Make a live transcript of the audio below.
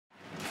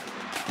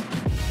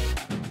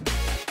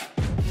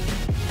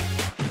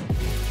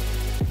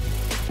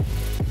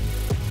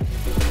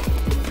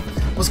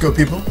What's good,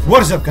 people?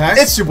 What is up, guys?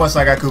 It's your boy,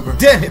 Guy Cooper.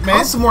 Damn it, man.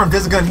 On some more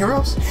Invisigun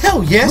Heroes.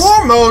 Hell yes.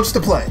 More modes to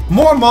play.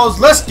 More modes.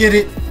 Let's get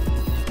it.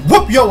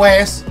 Whoop your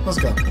ass. Let's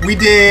go. We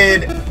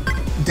did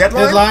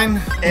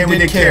Deadline and we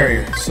did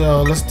Carrier.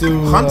 So let's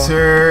do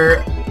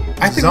Hunter.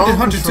 I think we did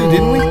Hunter too,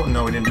 didn't we?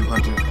 No, we didn't do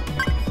Hunter.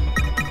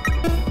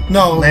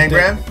 No. Land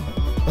grab?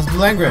 Let's do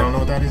land grab. I don't know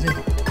what that is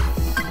either.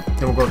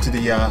 Then we'll go to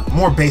the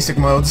more basic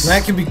modes.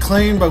 Land can be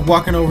claimed by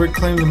walking over it.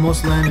 Claim the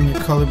most land in your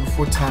color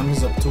before time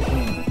is up to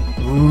win.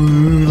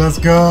 Ooh, let's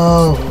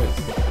go.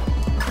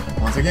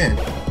 Once again.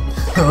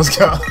 Let's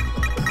go.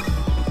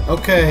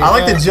 Okay. I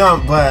like the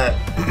jump, but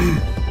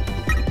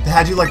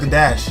how'd you like the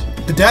dash?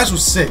 The dash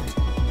was sick.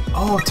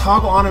 Oh,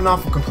 toggle on and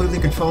off a completely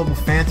controllable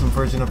phantom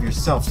version of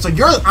yourself. So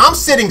I'm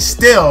sitting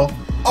still.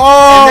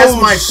 Oh, and that's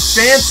my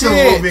phantom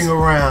moving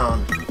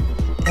around.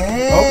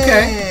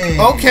 Hey.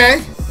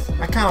 Okay.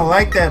 I kind of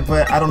like that,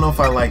 but I don't know if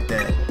I like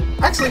that.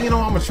 Actually, you know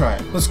what? I'm gonna try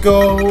it. Let's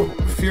go.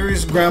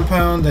 Furious ground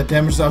pound that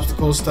damages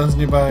obstacles, stuns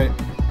nearby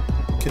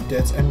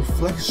cadets, and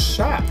reflects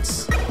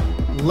shots.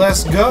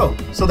 Let's go.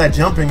 So that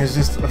jumping is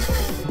just. Oh,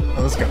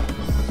 let's go.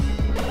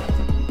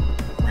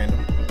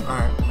 Random. All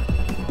right.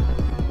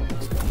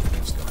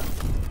 Let's go.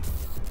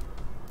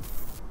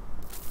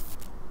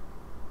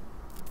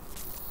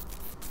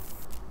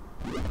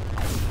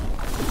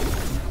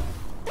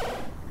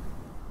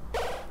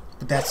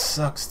 But that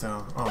sucks,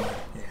 though. Oh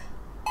yeah.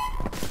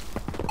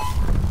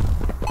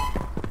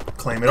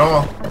 Claim it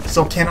all.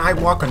 So can I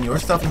walk on your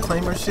stuff and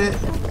claim her shit?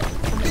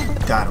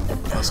 Got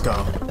him. Let's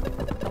go.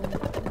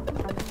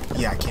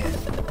 Yeah, I can.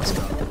 Let's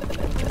go.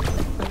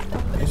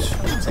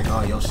 Bitch, take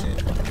all your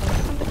shit.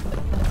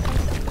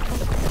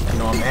 You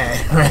know I'm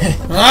mad, right?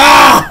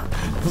 Ah!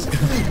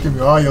 Give me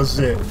all your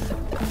shit.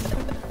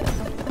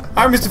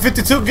 Alright, Mr.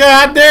 52,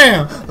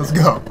 goddamn! Let's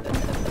go.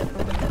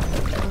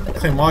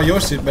 Claim all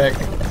your shit back.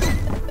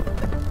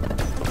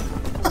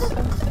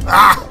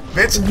 Ah!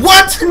 Bitch!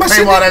 What? My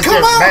claim all that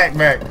shit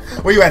back.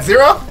 Where you at,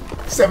 0?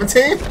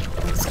 17?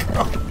 Let's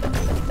go.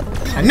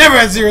 I never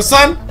had 0,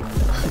 son!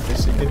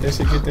 Get that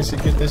shit, get that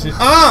shit, get that shit.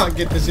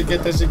 Get that shit,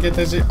 get that shit, get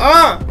that shit.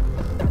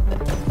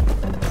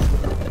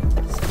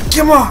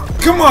 Come on,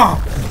 come on!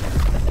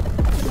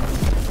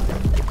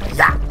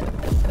 Yeah.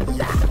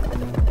 Yeah.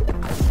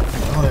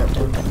 All that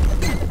blue.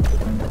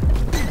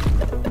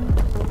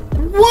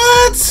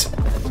 What?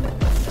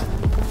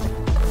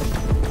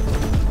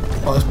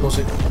 Oh, that's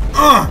bullshit.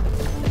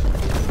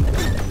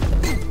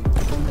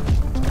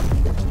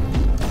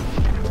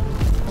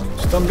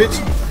 Stun, bitch.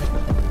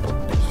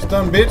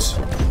 Stun, bitch.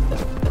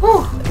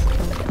 Whew.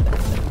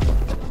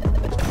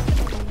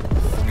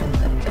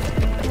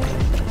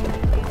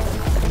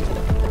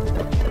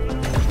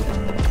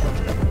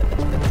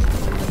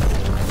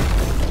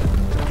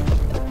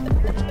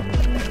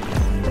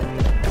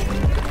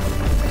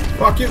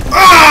 Fuck you.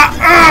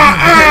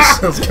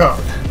 Let's go.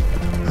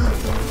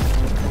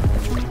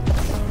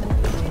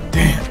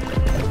 Damn.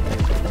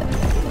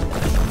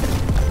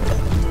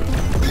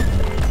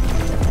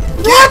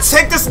 What?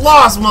 Take this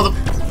loss, mother.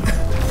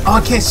 Oh,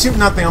 I can't shoot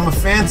nothing. I'm a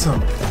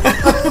phantom.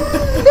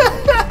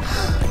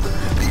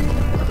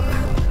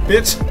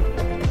 Bitch.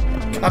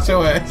 Got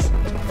your ass.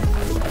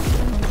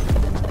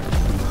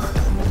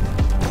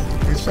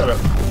 Hey, shut up.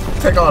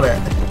 Take all that.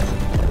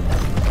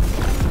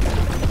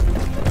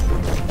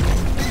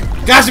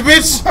 Gotcha,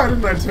 bitch! How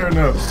did I turn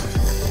up?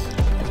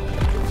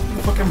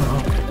 Fucking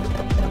mouth.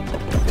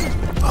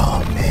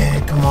 Oh,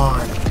 man. Come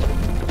on.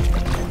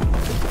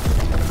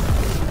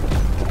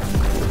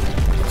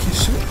 You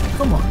shoot?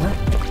 Come on, man.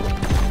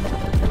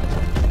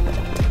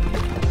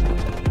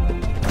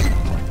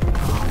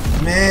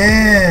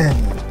 Man.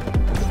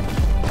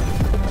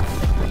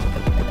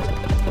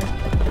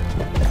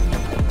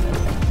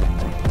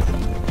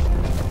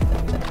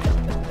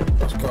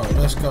 Let's go,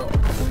 let's go.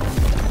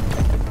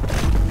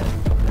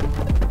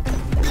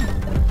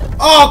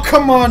 Oh,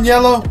 come on,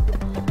 yellow.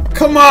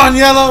 Come on,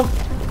 yellow.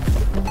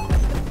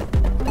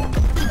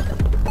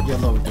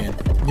 Yellow again.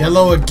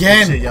 Yellow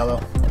again. Shit,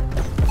 yellow.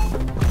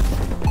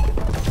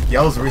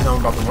 Yellow's the reason I'm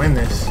about to win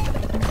this.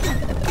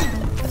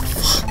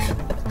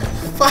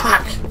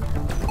 Fuck.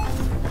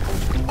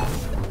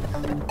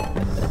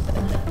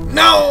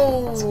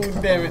 No.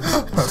 Damn it.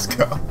 Let's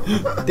go.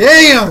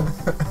 Damn.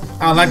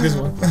 I don't like this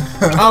one.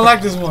 I don't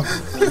like this one.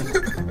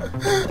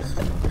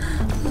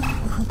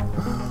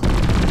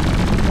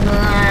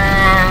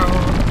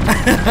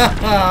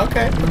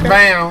 Okay.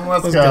 Bam!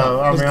 Let's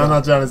go. Let's go. I'm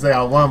not trying to say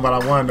I won, but I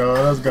won though.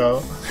 Let's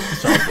go.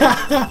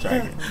 Let's try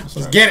again.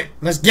 Let's get it.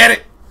 Let's get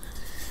it.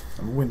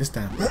 I'm gonna win this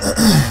time.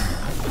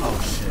 Oh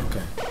shit.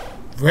 Okay.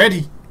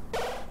 Ready.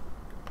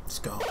 Let's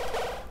go.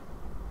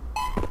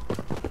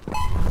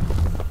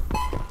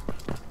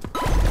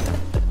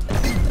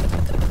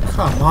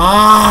 Come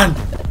on.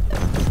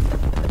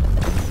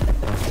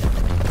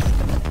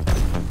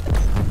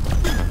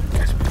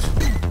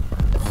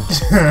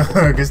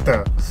 Good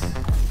stuff.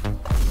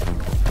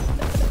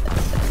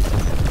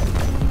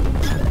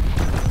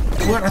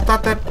 What? I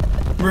thought that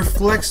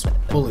reflects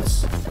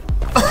bullets.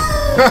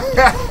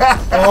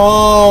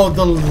 Oh,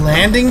 the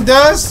landing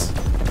does?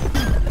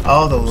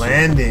 Oh, the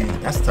landing.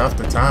 That's tough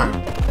to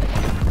time.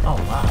 Oh,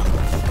 wow.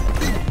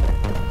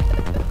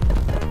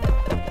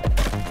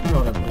 Give me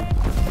all that blue.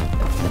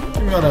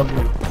 Give me all that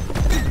blue.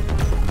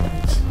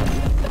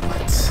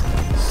 What?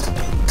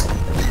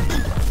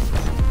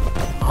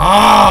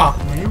 Ah!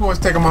 Man, you boys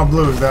taking my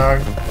blues,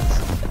 dog.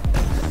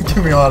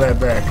 Give me all that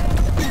back.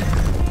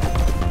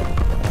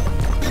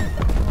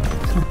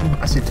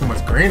 I see too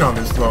much green on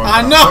this floor.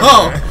 I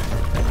know!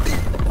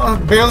 I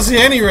barely see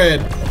any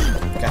red.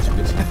 Gotcha,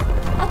 bitch.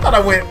 I thought I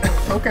went.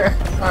 Okay,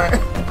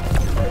 alright.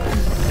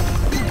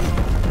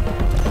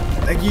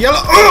 Like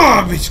yellow.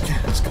 Oh, bitch.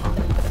 Let's go.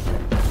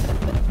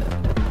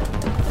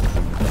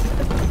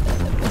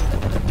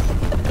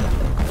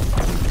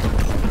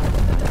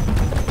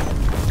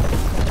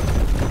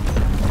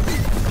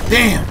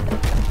 Damn.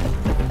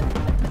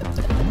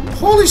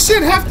 Holy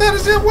shit, half that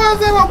is it. Why is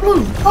that all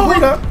blue? Oh,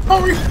 wait up.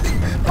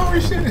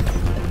 Holy shit.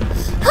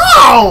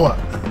 How?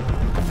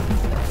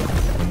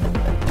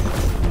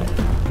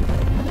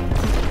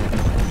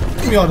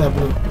 Give me all that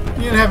blue.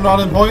 You didn't have all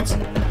them points.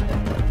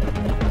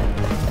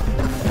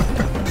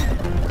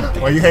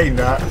 Why you hating,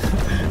 Doc?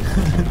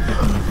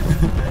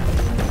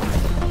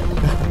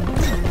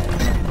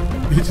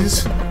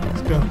 Bitches.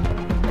 Let's go.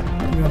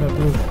 Give me all that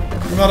blue.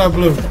 Give me all that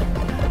blue.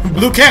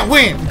 Blue can't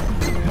win.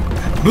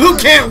 Blue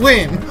can't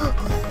win.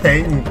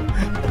 Hating.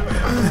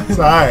 It's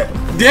alright.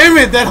 Damn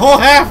it, that whole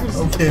half is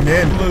I'm getting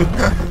in. blue.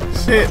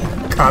 Shit.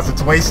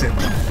 Concentration.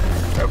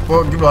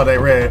 Give me all that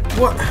red.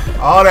 What?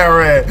 All that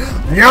red.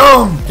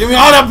 Yum! Give me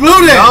all that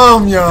blue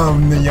then.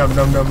 Yum, yum,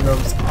 num, num,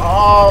 nums.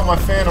 Oh, my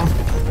phantom.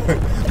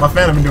 My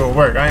phantom been doing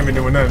work. I ain't been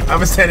doing nothing. I've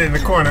been standing in the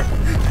corner.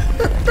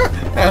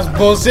 That's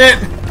bullshit.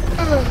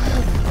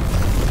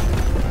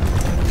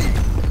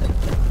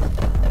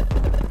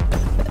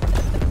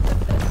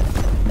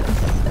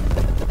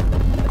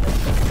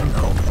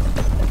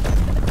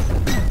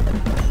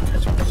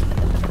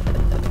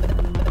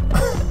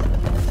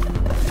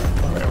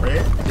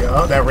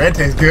 Yo, that red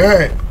tastes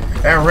good.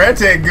 That red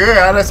tastes good.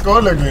 How that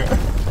score looking?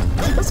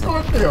 That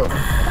score feel?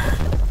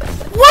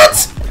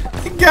 What?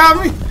 He got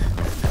me.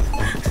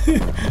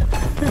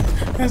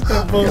 That's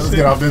that bullshit. Let's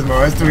get off this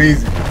mode. It's too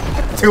easy.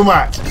 Too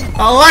much. I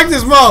don't like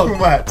this mode. Too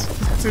much.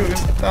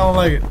 I don't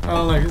like it. I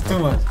don't like it. It's too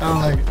much. I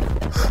don't like it.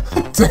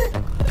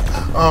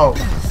 Oh,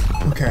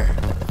 okay.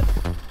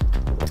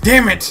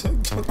 Damn it.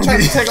 I'm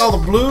trying to take all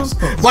the blues.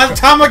 By the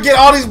time I get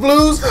all these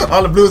blues,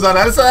 all the blues on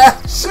the other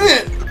side.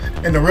 Shit.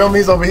 And the real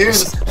me's over here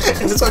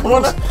in this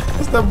corner.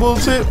 That's that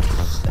bullshit.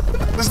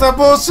 That's that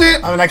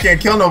bullshit. I mean, I can't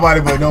kill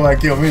nobody, but nobody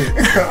kill me.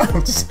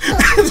 I'm just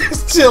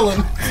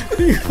chilling.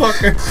 You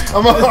fucker.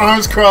 I'm on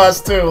arms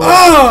crossed too.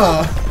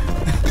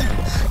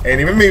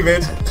 Ain't even me,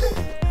 bitch.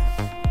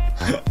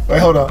 Wait,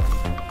 hold on.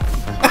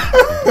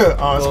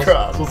 Arms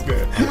crossed. What's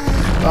good?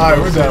 Alright,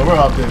 we're done. We're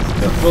off this.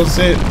 That's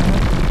bullshit.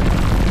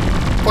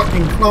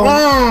 Fucking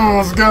clone.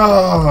 Let's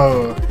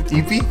go.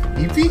 EP?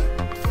 EP?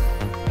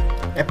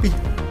 Epi.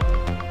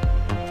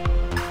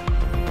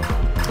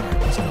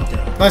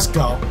 Let's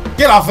go.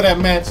 Get off of that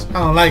match. I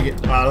don't like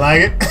it. I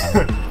like it.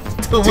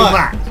 Too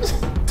much.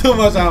 Too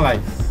much. I don't like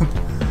it.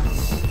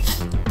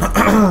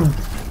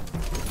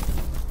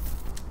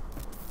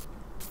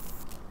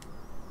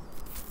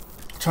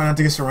 Try not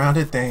to get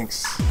surrounded.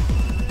 Thanks.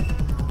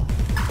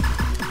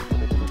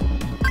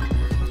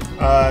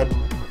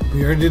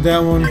 We already did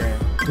that one. Yeah.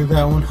 Did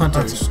that one.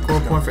 Hunter. Score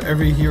point for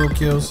every hero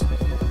kills.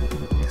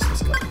 Yes,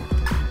 let's go.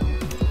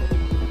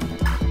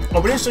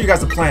 Oh, we didn't show you guys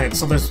the planet.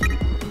 So there's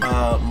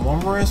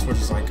Mormorus, which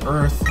is like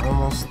Earth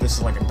almost. This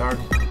is like a dark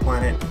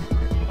planet.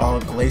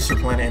 Glacier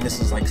planet, and this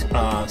is like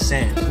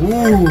sand.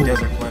 Ooh.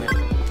 Desert planet.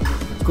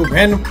 Let's go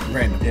random.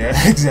 Random.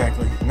 Yeah,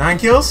 exactly. 9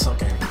 kills?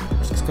 Okay.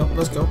 Let's go.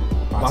 Let's go.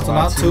 Lots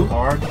of too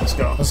hard. Let's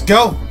go. Let's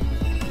go.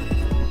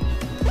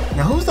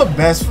 Now who's the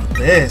best for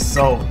this?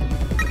 So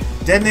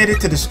detonated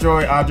to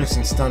destroy objects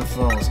and stun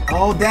foes.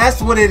 Oh,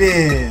 that's what it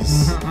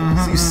is.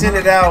 So you send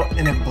it out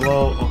and it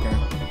blow. Okay.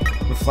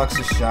 Reflects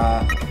a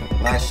shot.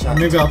 Last shot.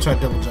 Maybe I'll try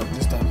double jump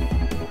this time.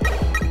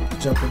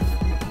 Jumping.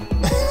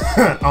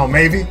 Oh,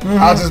 maybe?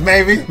 I'll just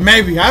maybe?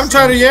 Maybe. I haven't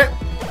tried it yet.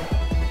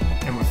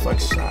 And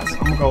reflect shots.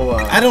 I'm gonna go,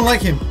 I don't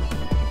like him.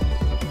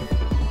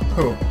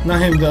 Who?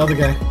 Not him, the other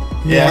guy.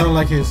 Yeah, I don't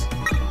like his.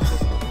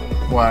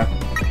 Why?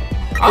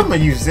 I'm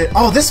gonna use it.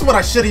 Oh, this is what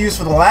I should have used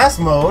for the last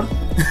mode.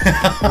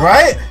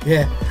 Right?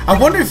 Yeah. I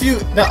wonder if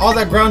all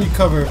that ground you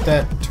cover, if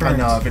that turns. I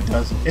know, if it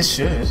doesn't. It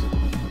should.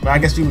 But I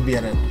guess you would be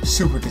at a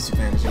super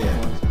disadvantage if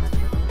it was.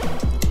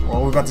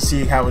 Well, we're about to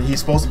see how he's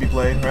supposed to be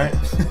played, right?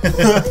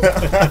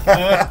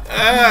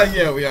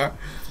 Yeah, we are.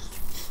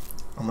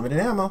 Unlimited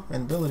ammo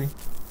and ability.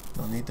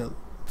 Don't need to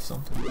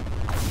something. Ooh.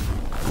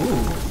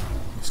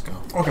 Let's go.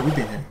 Okay, we've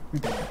been here.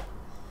 We've been here.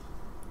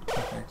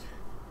 Okay.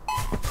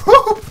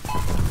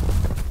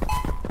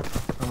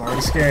 I'm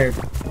already scared.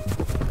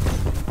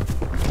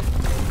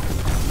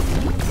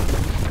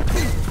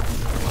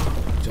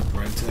 Jump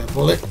right into that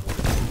bullet.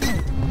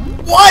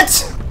 What?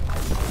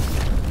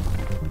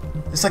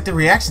 It's like the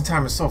reaction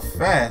time is so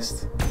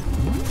fast.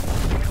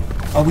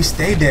 Oh, we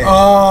stay dead.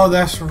 Oh,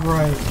 that's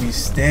right. We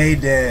stay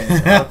dead.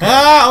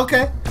 Okay.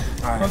 Okay.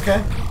 Alright.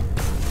 Okay.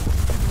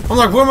 I'm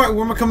like, where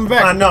am I coming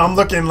back? I know, I'm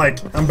looking like,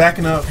 I'm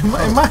backing up. Am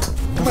I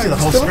see the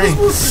whole still screen.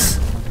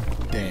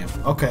 invisible? Damn.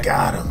 Okay.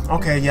 Got him.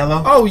 Okay,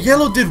 yellow. Oh,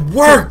 yellow did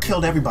work.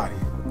 Killed everybody.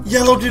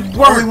 Yellow did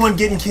work. Only one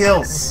getting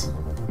kills.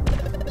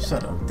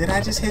 Shut up. Did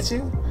I just hit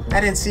you? I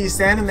didn't see you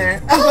standing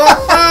there.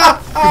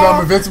 Because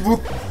I'm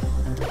invincible.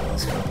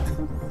 Let's go.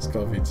 Let's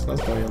go, Vince.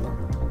 Let's go, yellow.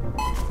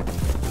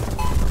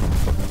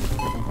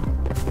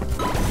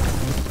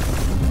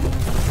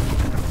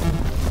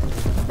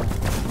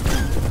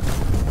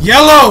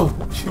 Yellow!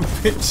 You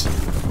bitch.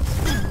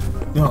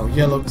 No,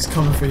 yellow is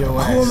coming for your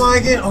ass. Who am I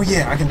again? Oh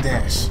yeah, I can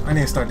dash. I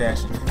need to start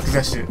dashing. Cause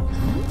that shit.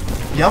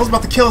 Yellow's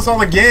about to kill us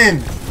all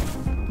again.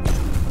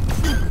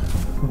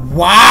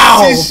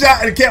 Wow! She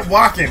shot and kept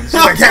walking. She's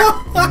like,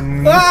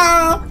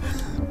 damn!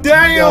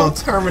 Yo,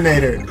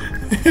 Terminator.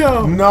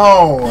 Yo.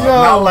 No,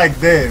 not like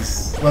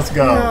this. Let's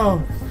go.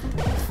 Yo.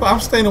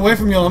 I'm staying away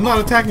from yellow. I'm not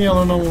attacking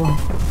yellow no more.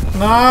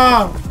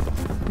 Nah.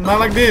 Not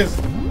like this.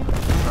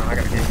 Oh, I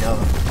gotta get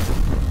yellow.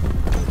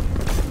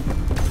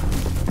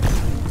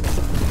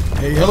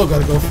 Hey, yellow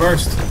gotta go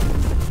first.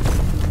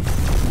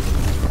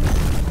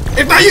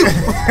 It's not you!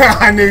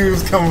 I knew he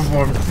was coming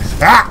for me.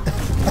 Ah!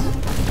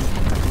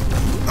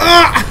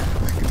 Ah!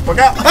 Get the fuck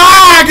out.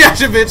 Ah! I got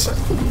you, bitch!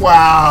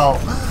 Wow.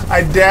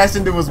 I dashed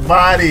into his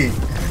body.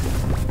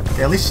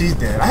 Okay, at least she's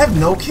dead. I have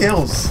no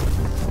kills.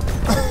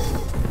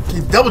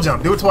 Double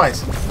jump. Do it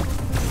twice.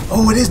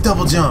 Oh, it is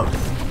double jump.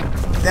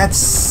 That's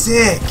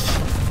sick.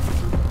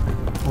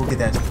 We'll get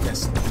that.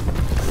 That's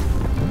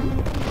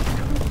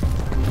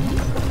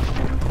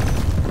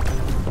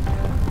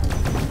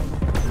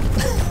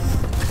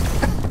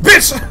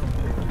Bitch!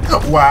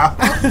 wow.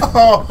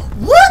 Oh,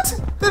 what?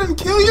 That didn't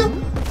kill you?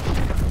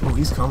 Oh,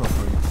 he's coming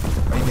for you.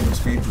 I ain't getting his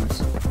speed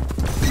boost.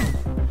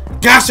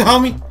 Gotcha,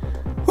 homie!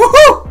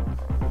 Woohoo!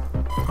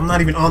 I'm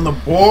not even on the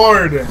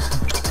board.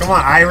 Come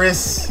on,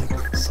 Iris.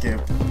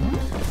 Skip.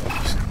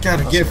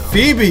 Gotta get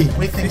Phoebe.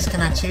 Weaklings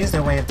cannot choose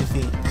their way of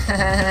defeat.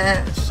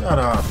 Shut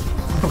up.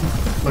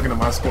 Looking at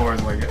my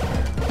scores like,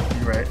 yeah,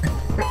 you're right.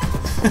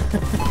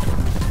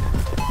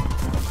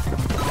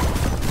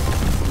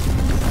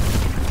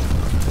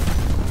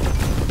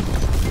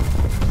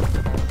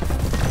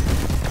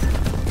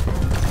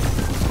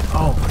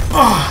 Oh my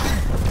god.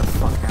 Get the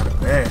fuck out of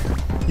there.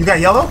 You got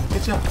yellow?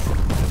 Good job.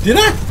 Did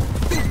I?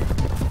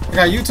 I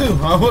got you too.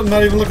 I'm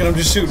not even looking. I'm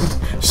just shooting.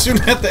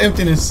 Shooting at the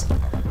emptiness.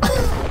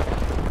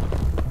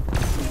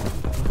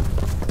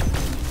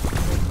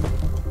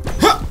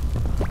 Ha!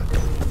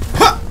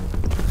 Ha!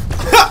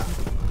 Ha!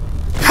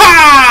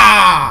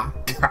 Ha!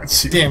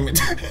 Got you. Damn it.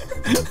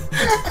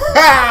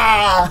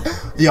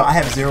 Yo, I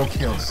have 0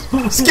 kills.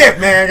 Skip,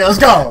 man. Let's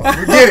go.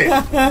 We get it.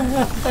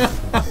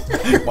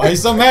 Why you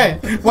so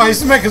mad? Why you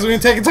so mad? Because we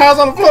didn't take tiles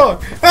on the floor.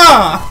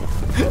 Ah!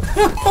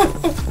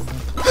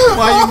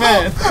 Why you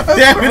mad?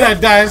 Damn it, I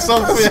died so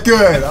That's quick.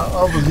 good.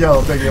 I was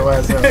yellow taking your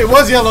ass out. It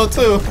was yellow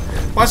too.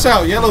 Watch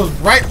out, yellow's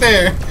right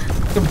there.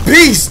 The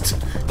beast!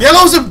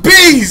 Yellow's a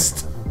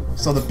beast!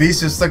 So the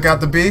beast just took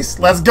out the beast?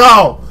 Let's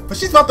go! But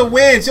she's about to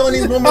win. She only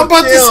needs one more I'm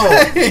about kill. to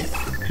say.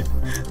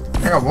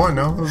 I got one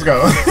though. Let's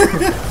go.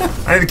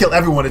 I need to kill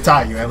everyone to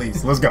tie you at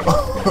least. Let's go.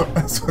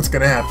 That's what's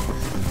gonna happen.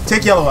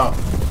 Take yellow out.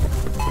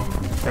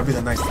 That'd be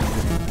the nice thing to do.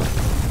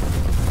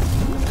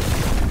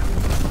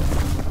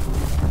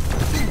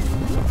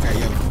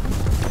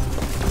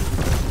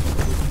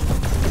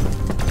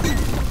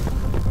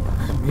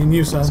 Me and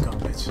you, son. Let's go,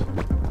 bitch.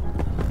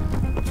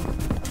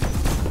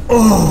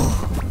 Oh!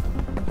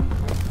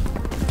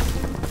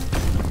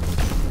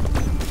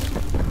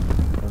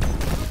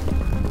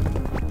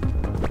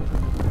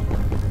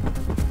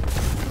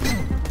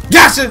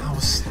 Gotcha! I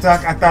was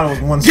stuck. I thought it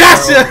was one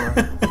Gotcha!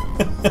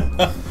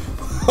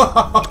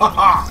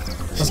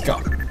 Let's go.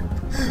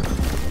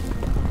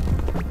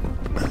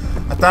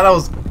 I thought I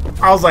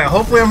was like,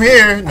 hopefully I'm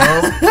here.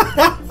 No.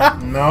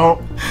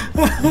 No.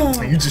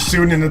 You just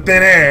shooting in the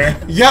thin air.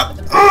 Yep.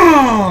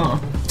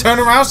 Turn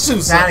around,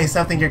 shoot. Finding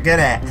something you're good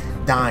at.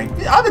 Dying.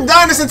 I've been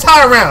dying this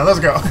entire round. Let's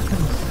go.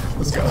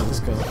 Let's go. Let's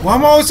go. Well,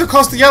 I'm always so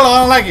close to yellow. I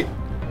don't like it.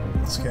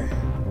 It's okay.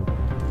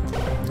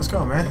 Let's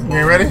go, man. You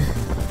ain't ready?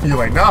 You're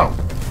like, no.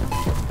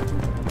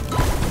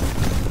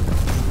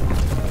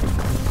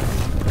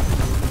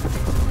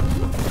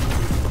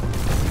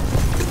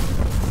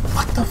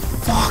 What the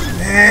fuck,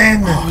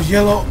 man? Oh,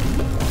 yellow.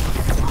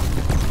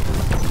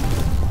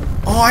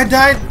 Oh, I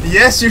died?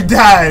 Yes, you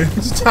died.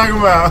 What you talking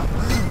about?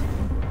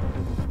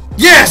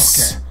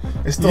 Yes! Okay.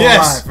 It's still Yes.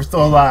 alive. We're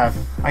still alive.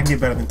 I can get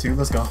better than 2.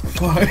 Let's go.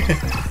 2!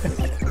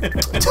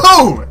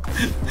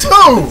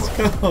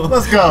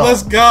 Let's go.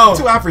 Let's go.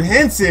 Too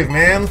apprehensive,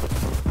 man.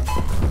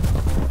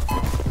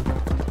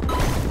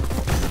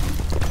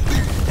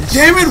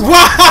 Damn it!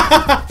 Why?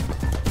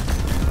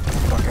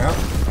 Fuck out.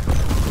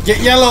 Get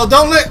yellow.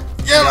 Don't let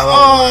yellow.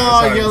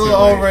 Oh, Sorry, yellow too late.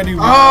 already.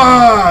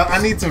 I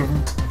need to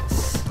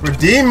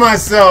redeem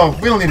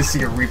myself. We don't need to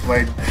see a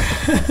replay.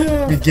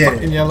 We get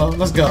Fucking it. yellow.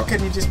 Let's go. Why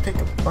couldn't you just pick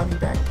a bunny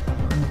back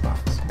on the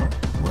box?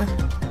 What?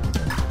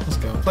 Let's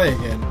go. Play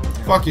again.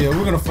 Fuck yeah.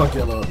 We're gonna fuck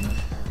yellow up.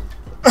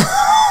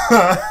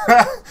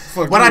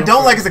 What I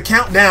don't like is the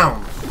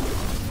countdown.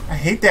 I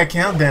hate that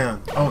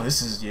countdown. Oh,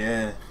 this is,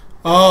 yeah.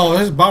 Oh,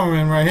 there's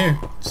Bomberman right here.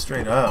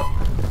 Straight up.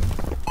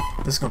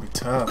 This is gonna be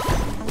tough.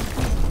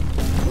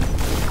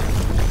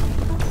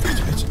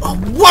 Oh,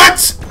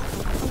 what?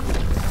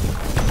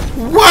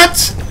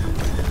 What?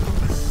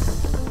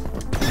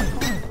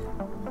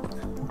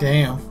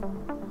 Damn.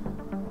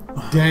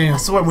 Damn.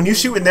 So when you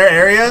shoot in their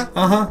area,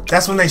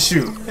 that's when they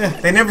shoot. Yeah.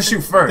 They never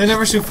shoot first. They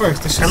never shoot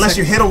first. They shoot unless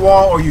second. you hit a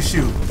wall or you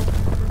shoot.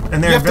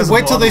 And they're you have to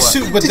wait till they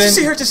shoot, but Did then... you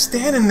see her just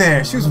standing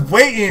there? She was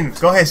waiting.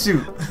 Go ahead,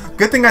 shoot.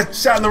 Good thing I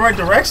shot in the right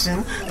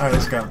direction. Alright,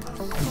 let's go.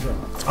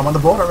 I'm on the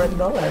board already.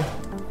 Alright.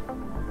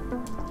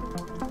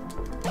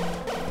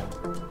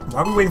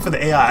 Why are we waiting for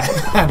the AI?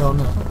 I don't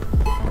know.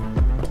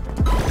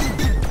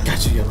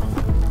 Got you, Yellow.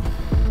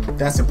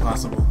 That's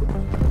impossible.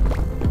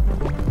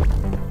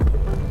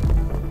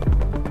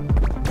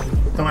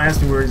 Don't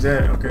ask me where he's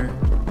at, okay?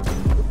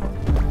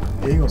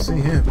 Yeah, you gonna see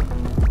him.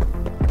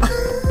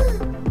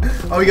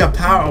 Oh, you got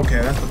power?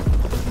 Okay, that's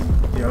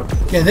the... Yo.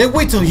 Yeah, they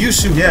wait till you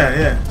shoot. Yeah,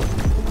 yeah.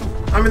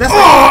 I mean, that's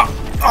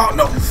oh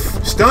no.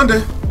 Stunned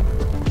her.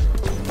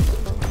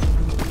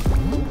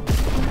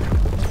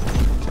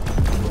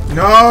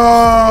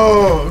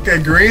 No!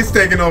 Okay, green's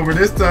taking over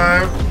this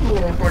time.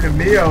 Oh, fucking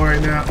Neo right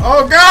now.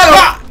 Oh,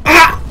 God!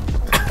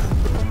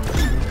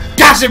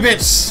 Gotcha,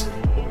 bitch!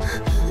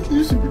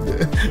 You should be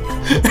dead.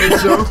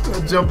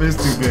 That jump is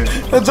too good.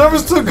 That jump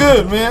is too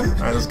good, man.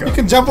 Alright, let's go. You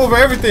can jump over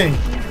everything.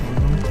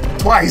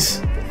 Twice.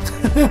 No,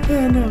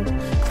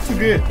 it's too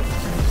good.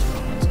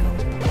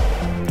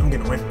 I'm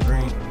getting away from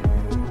green.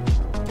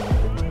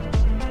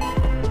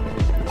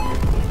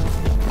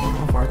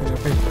 How far can I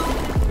pick?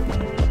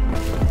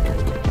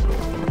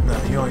 No,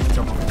 you always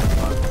jump over that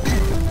spot.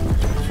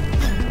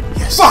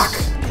 Yes. Fuck!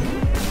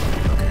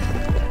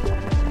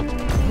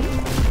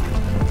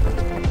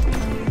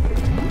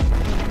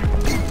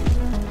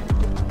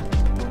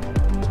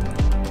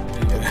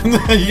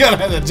 Okay. You gotta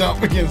have that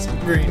jump against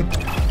green.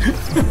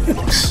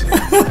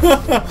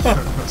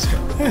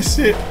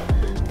 Shit.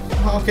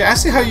 Okay, I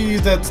see how you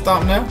use that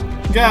stomp now.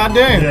 God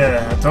damn.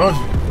 Yeah, I told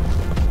you.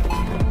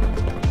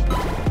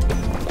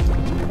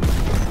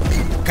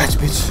 Gotcha,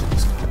 bitch.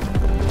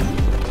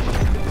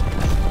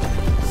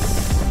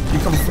 You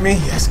coming for me?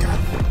 Yes, God.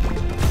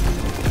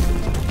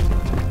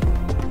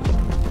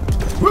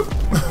 Whoop.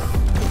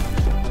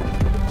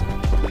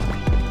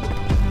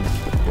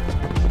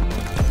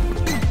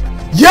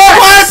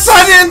 Yes!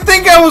 I didn't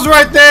think I was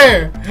right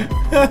there.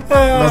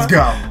 Let's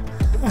go.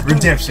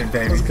 Redemption,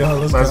 baby. Let's go.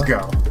 Let's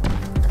go.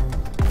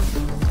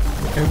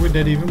 Okay, we're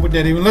dead even. We're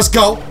dead even. Let's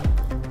go.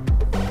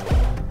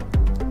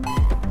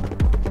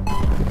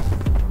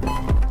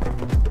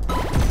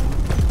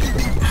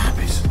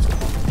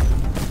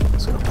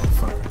 Let's go,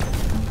 motherfucker.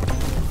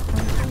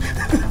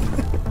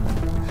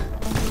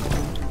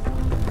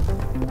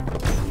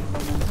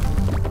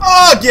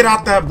 Oh, get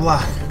out that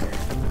block.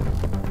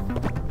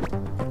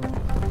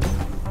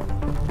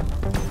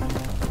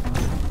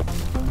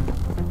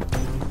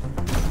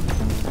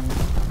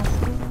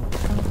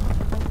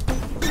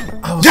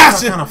 I was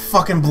stuck on a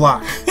fucking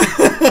block.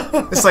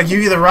 It's like you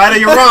either right or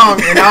you're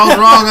wrong, and I was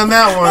wrong on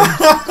that one.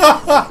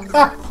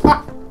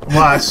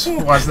 Watch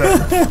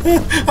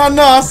that. I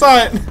know, I saw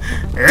it.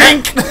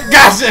 Dink!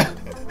 Gotcha!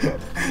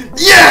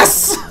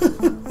 Yes!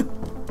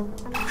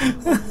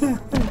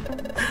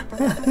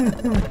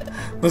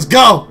 Let's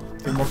go!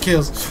 3 more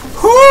kills.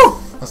 Whew!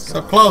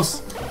 So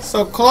close.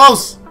 So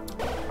close.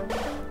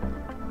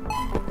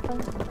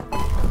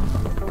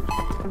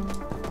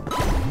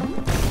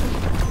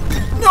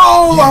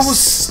 No! Yes. I was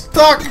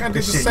stuck. I did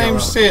the same Yellow.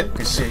 shit.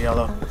 Good shit,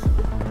 Yellow.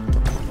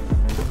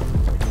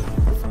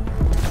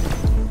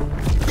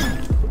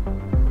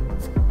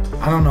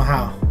 I don't know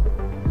how.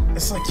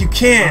 It's like you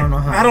can't. I don't know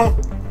how. I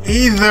don't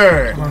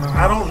either.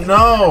 I don't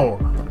know how.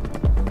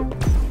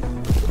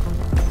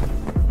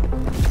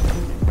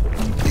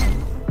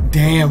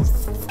 Damn.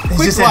 They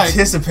Quick just light.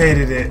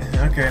 anticipated it.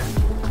 Okay.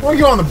 Well,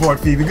 you're on the board,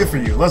 Phoebe. Good for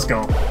you. Let's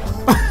go.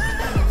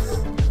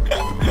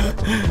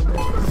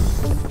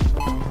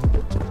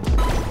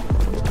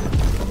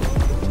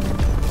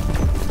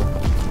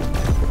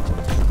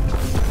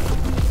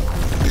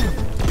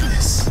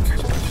 Yes.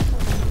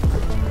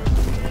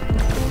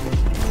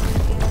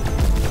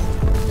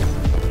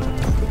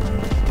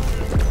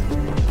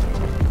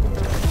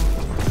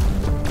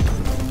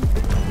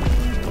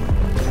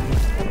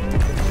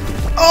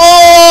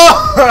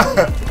 Oh!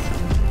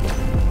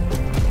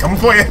 Coming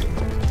for you.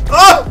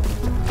 Oh!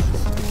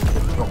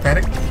 Don't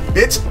panic,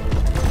 bitch.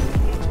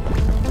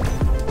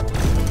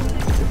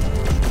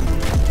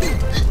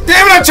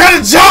 Damn it, I'm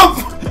trying to jump!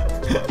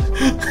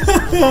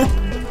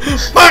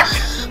 Fuck!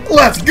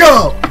 Let's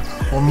go!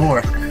 One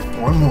more.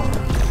 One more.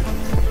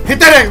 Hit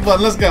that X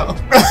button, let's go.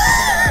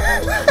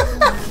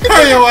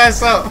 Hurry your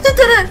ass up. Hit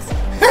that X!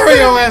 Hurry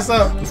your ass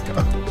up. Let's go.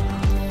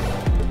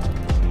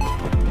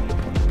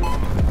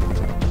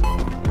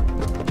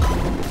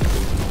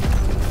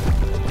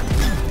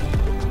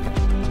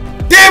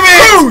 Damn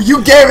it!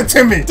 You gave it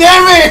to me.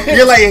 Damn it!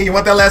 You're like, hey, you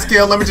want that last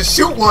kill? Let me just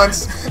shoot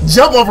once,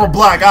 jump over a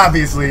block,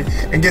 obviously,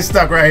 and get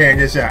stuck right here and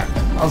get shot.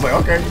 I was like,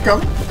 okay,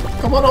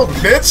 come on over,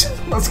 bitch.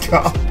 Let's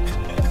go.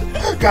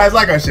 Guys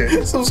like our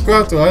shit.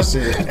 Subscribe to our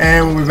shit.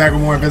 And we'll be back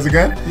with more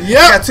Invisigun.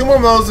 Yeah. Got 2 more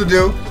modes to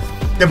do.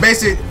 They're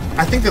basic.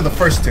 I think they're the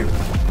first 2.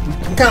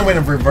 We kind of went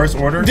in reverse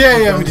order.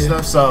 Yeah, we did.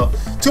 Stuff. So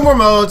 2 more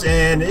modes,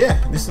 and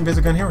yeah, this is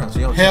Invisigun Heroes.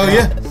 Yo, hell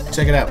yeah.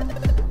 Check it out.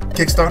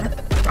 Kickstarter.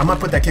 I might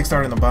put that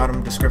Kickstarter in the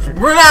bottom description.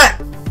 We're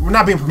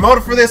not being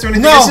promoted for this or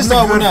anything. No, it's just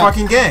a good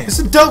fucking game. It's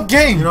a dope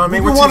game. You know what I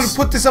mean? We wanted to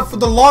put this up for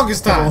the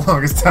longest time. For the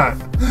longest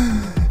time.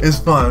 It's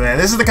fun, man.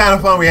 This is the kind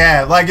of fun we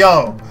had. Like,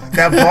 yo,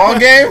 that ball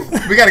game,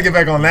 we got to get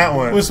back on that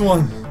one. Which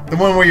one? The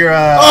one where you're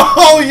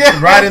oh yeah,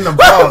 riding the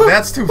ball.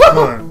 That's too fun.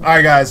 All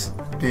right, guys.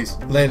 Peace.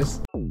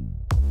 Latest.